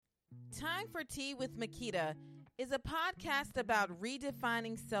Time for Tea with Makita is a podcast about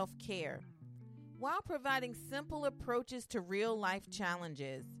redefining self-care while providing simple approaches to real-life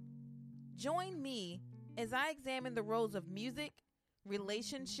challenges. Join me as I examine the roles of music,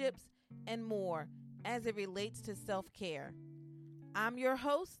 relationships, and more as it relates to self-care. I'm your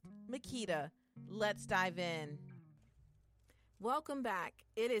host, Makita. Let's dive in. Welcome back.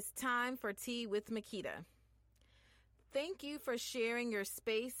 It is time for Tea with Makita. Thank you for sharing your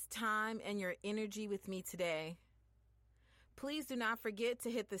space, time, and your energy with me today. Please do not forget to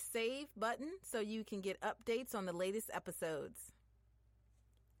hit the save button so you can get updates on the latest episodes.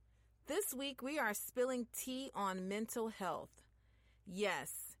 This week, we are spilling tea on mental health.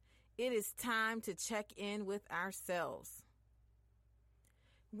 Yes, it is time to check in with ourselves.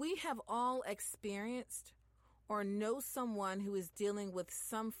 We have all experienced or know someone who is dealing with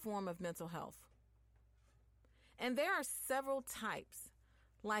some form of mental health. And there are several types,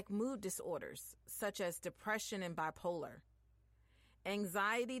 like mood disorders, such as depression and bipolar,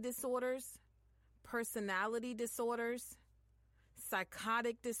 anxiety disorders, personality disorders,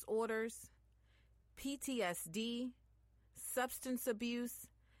 psychotic disorders, PTSD, substance abuse,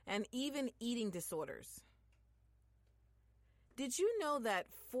 and even eating disorders. Did you know that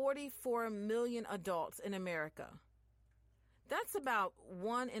 44 million adults in America, that's about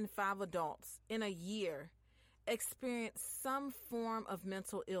 1 in 5 adults in a year, experience some form of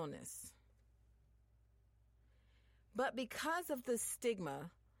mental illness? But because of the stigma,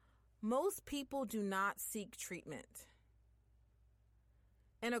 most people do not seek treatment.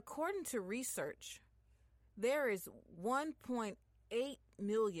 And according to research, there is 1.8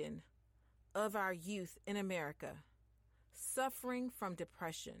 million of our youth in America suffering from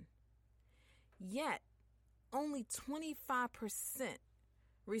depression. Yet, only 25%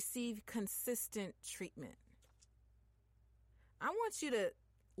 receive consistent treatment. I want you to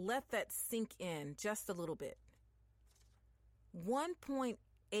let that sink in just a little bit.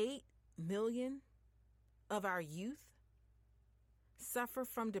 1.8 million of our youth suffer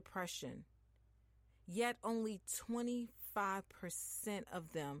from depression, yet only 25%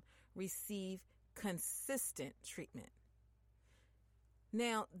 of them receive consistent treatment.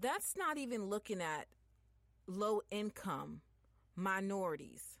 Now, that's not even looking at low-income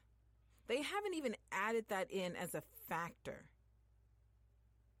minorities. They haven't even added that in as a factor.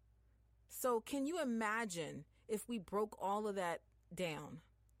 So can you imagine if we broke all of that down,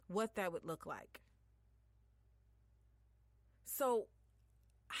 what that would look like? So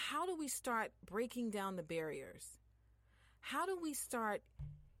how do we start breaking down the barriers? How do we start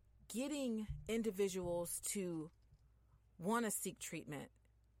getting individuals to want to seek treatment?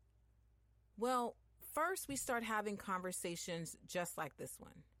 Well, first we start having conversations just like this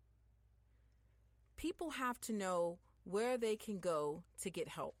one. People have to know where they can go to get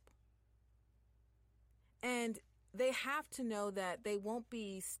help. And they have to know that they won't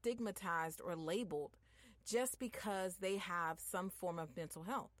be stigmatized or labeled just because they have some form of mental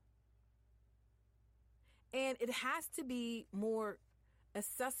health. And it has to be more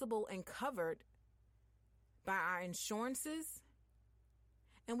accessible and covered by our insurances.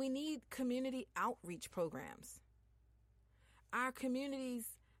 And we need community outreach programs. Our communities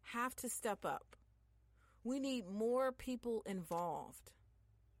have to step up. We need more people involved.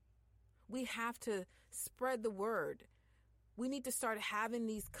 We have to spread the word. We need to start having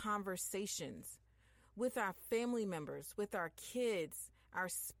these conversations with our family members, with our kids, our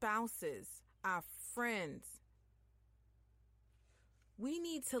spouses, our friends. We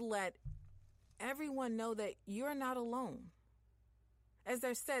need to let everyone know that you're not alone. As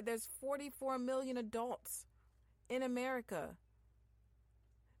I said, there's 44 million adults in America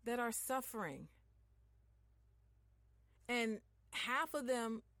that are suffering. And half of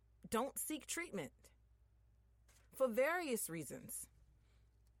them don't seek treatment for various reasons.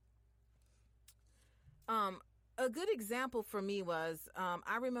 A good example for me was,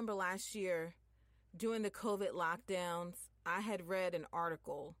 I remember last year during the COVID lockdowns, I had read an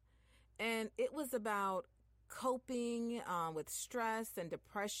article, and it was about coping with stress and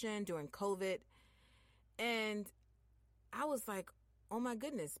depression during COVID. And I was like, oh my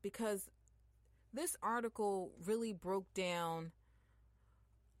goodness, because this article really broke down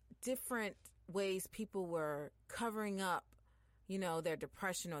different ways people were covering up, their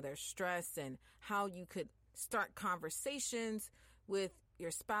depression or their stress, and how you could start conversations with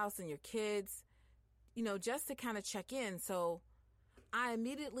your spouse and your kids, just to kind of check in. So I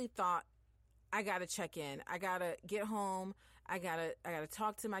immediately thought, I got to check in. I got to get home. I got to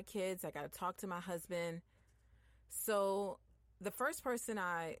talk to my kids. I got to talk to my husband. So the first person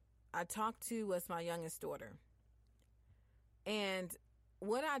I talked to was my youngest daughter. And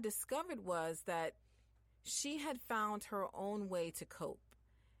what I discovered was that she had found her own way to cope.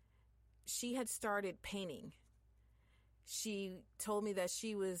 She had started painting. She told me that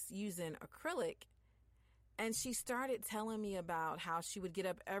she was using acrylic, and she started telling me about how she would get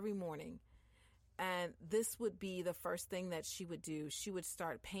up every morning, and this would be the first thing that she would do. She would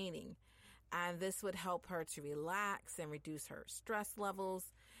start painting, and this would help her to relax and reduce her stress levels.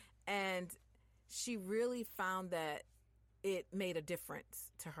 And she really found that it made a difference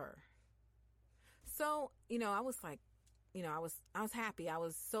to her. So, I was like, I was happy. I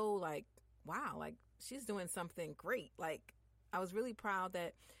was so like, wow, like she's doing something great. Like I was really proud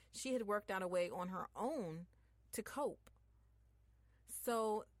that she had worked out a way on her own to cope.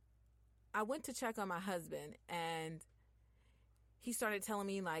 So I went to check on my husband, and he started telling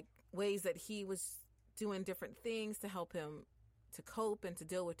me like ways that he was doing different things to help him to cope and to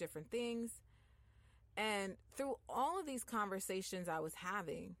deal with different things. And through all of these conversations I was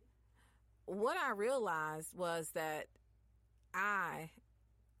having, what I realized was that I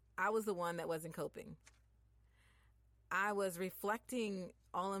was the one that wasn't coping. I was reflecting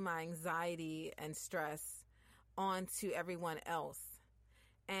all of my anxiety and stress onto everyone else.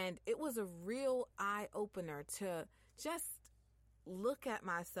 And it was a real eye-opener to just look at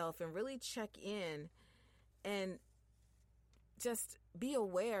myself and really check in and just be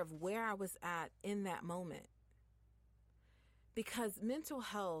aware of where I was at in that moment. Because mental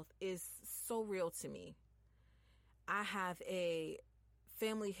health is so real to me. I have a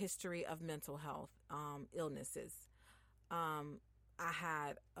family history of mental health illnesses. I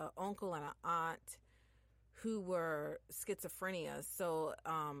had an uncle and an aunt who were schizophrenia. So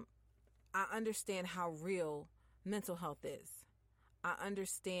I understand how real mental health is. I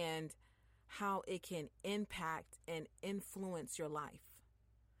understand how it can impact and influence your life.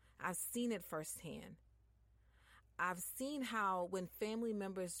 I've seen it firsthand. I've seen how when family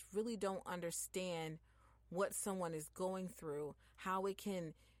members really don't understand what someone is going through, how it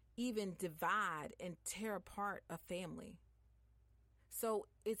can even divide and tear apart a family. So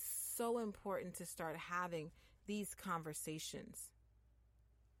it's so important to start having these conversations.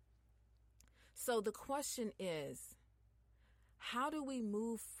 So the question is, how do we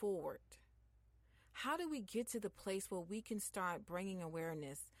move forward? How do we get to the place where we can start bringing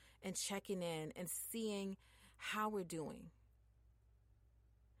awareness and checking in and seeing how we're doing?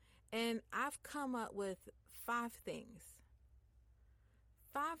 And I've come up with 5 things.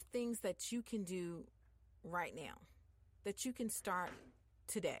 5 things that you can do right now, that you can start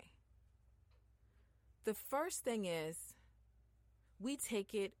today. The first thing is we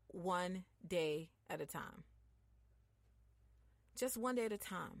take it one day at a time. Just one day at a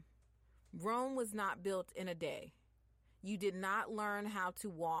time. Rome was not built in a day. You did not learn how to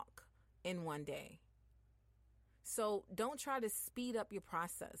walk in one day. So don't try to speed up your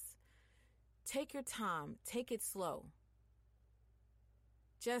process. Take your time. Take it slow.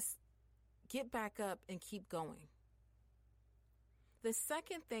 Just get back up and keep going. The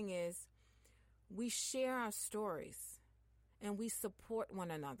second thing is we share our stories and we support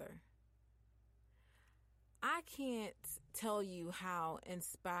one another. I can't tell you how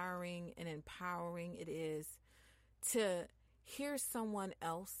inspiring and empowering it is to hear someone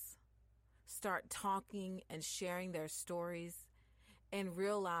else start talking and sharing their stories and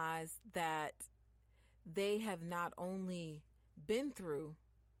realize that they have not only been through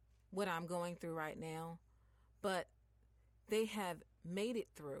what I'm going through right now, but they have made it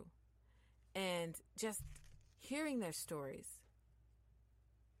through. And just hearing their stories,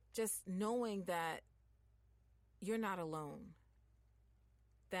 just knowing that you're not alone,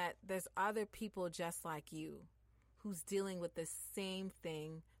 that there's other people just like you who's dealing with the same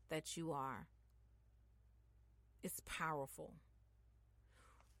thing that you are. It's powerful.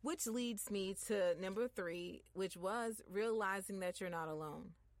 Which leads me to number 3, which was realizing that you're not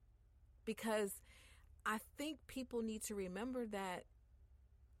alone. Because I think people need to remember that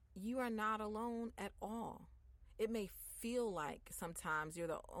you are not alone at all. It may feel like sometimes you're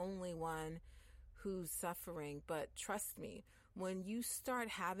the only one who's suffering, but trust me, when you start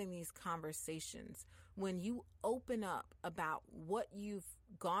having these conversations, when you open up about what you've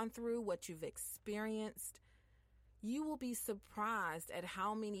gone through, what you've experienced, you will be surprised at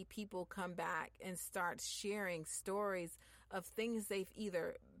how many people come back and start sharing stories of things they've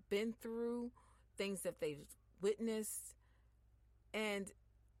either been through, things that they've witnessed, and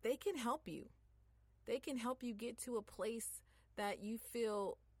they can help you. They can help you get to a place that you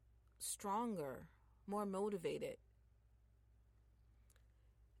feel stronger, more motivated.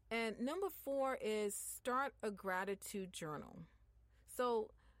 And number 4 is start a gratitude journal. So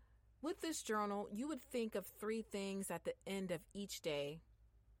with this journal, you would think of 3 things at the end of each day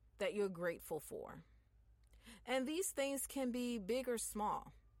that you're grateful for. And these things can be big or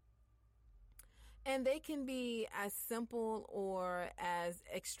small. And they can be as simple or as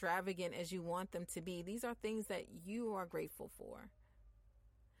extravagant as you want them to be. These are things that you are grateful for.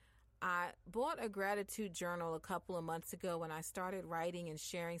 I bought a gratitude journal a couple of months ago when I started writing and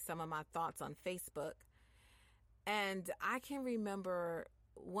sharing some of my thoughts on Facebook. And I can remember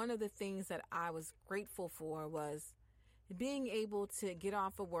one of the things that I was grateful for was being able to get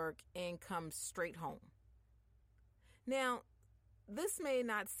off of work and come straight home. Now, this may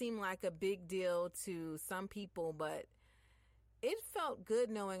not seem like a big deal to some people, but it felt good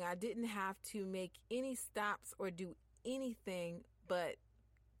knowing I didn't have to make any stops or do anything but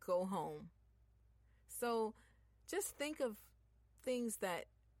go home. So just think of things that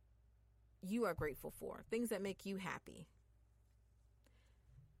you are grateful for, things that make you happy.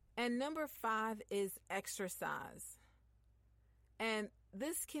 And number 5 is exercise. And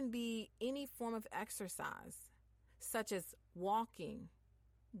this can be any form of exercise, such as walking,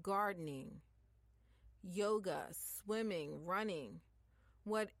 gardening, yoga, swimming, running,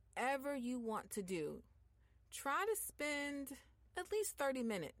 whatever you want to do. Try to spend at least 30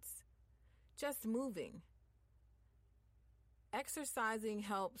 minutes just moving. Exercising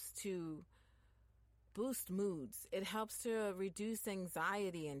helps to boost moods. It helps to reduce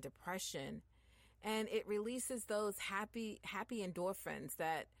anxiety and depression. And it releases those happy endorphins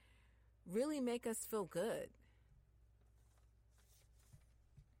that really make us feel good.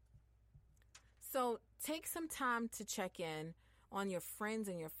 So take some time to check in on your friends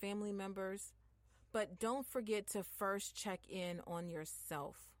and your family members, but don't forget to first check in on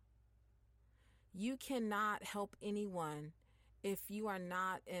yourself. You cannot help anyone if you are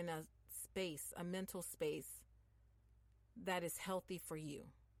not in a space, a mental space that is healthy for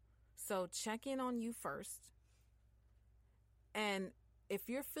you. So check in on you first. And if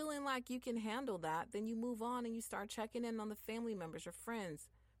you're feeling like you can handle that, then you move on and you start checking in on the family members, your friends,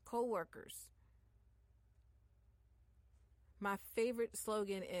 co-workers. My favorite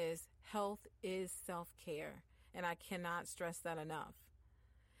slogan is health is self-care, and I cannot stress that enough.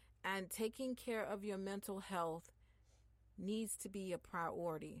 And taking care of your mental health needs to be a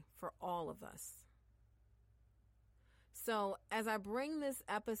priority for all of us. So as I bring this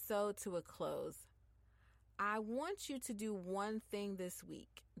episode to a close, I want you to do one thing this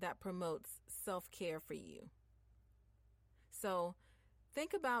week that promotes self-care for you. So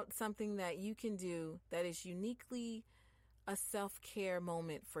think about something that you can do that is uniquely a self-care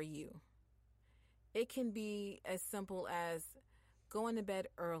moment for you. It can be as simple as going to bed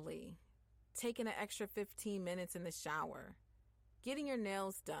early, taking an extra 15 minutes in the shower, getting your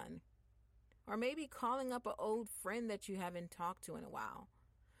nails done, or maybe calling up an old friend that you haven't talked to in a while.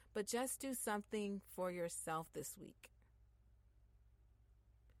 But just do something for yourself this week.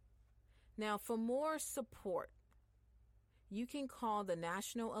 Now, for more support, you can call the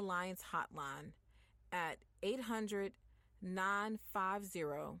National Alliance Hotline at 800-950-NAMI.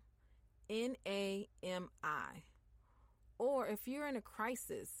 Or if you're in a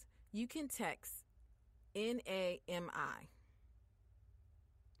crisis, you can text NAMI.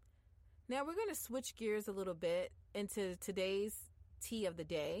 Now we're going to switch gears a little bit into today's tea of the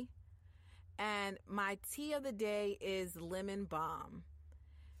day. And my tea of the day is lemon balm.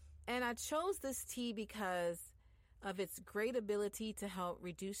 And I chose this tea because of its great ability to help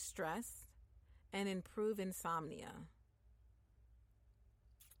reduce stress and improve insomnia.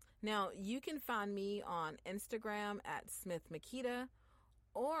 Now, you can find me on Instagram at Smith Makita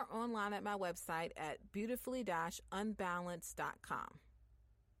or online at my website at beautifully-unbalanced.com.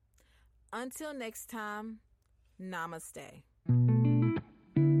 Until next time, namaste.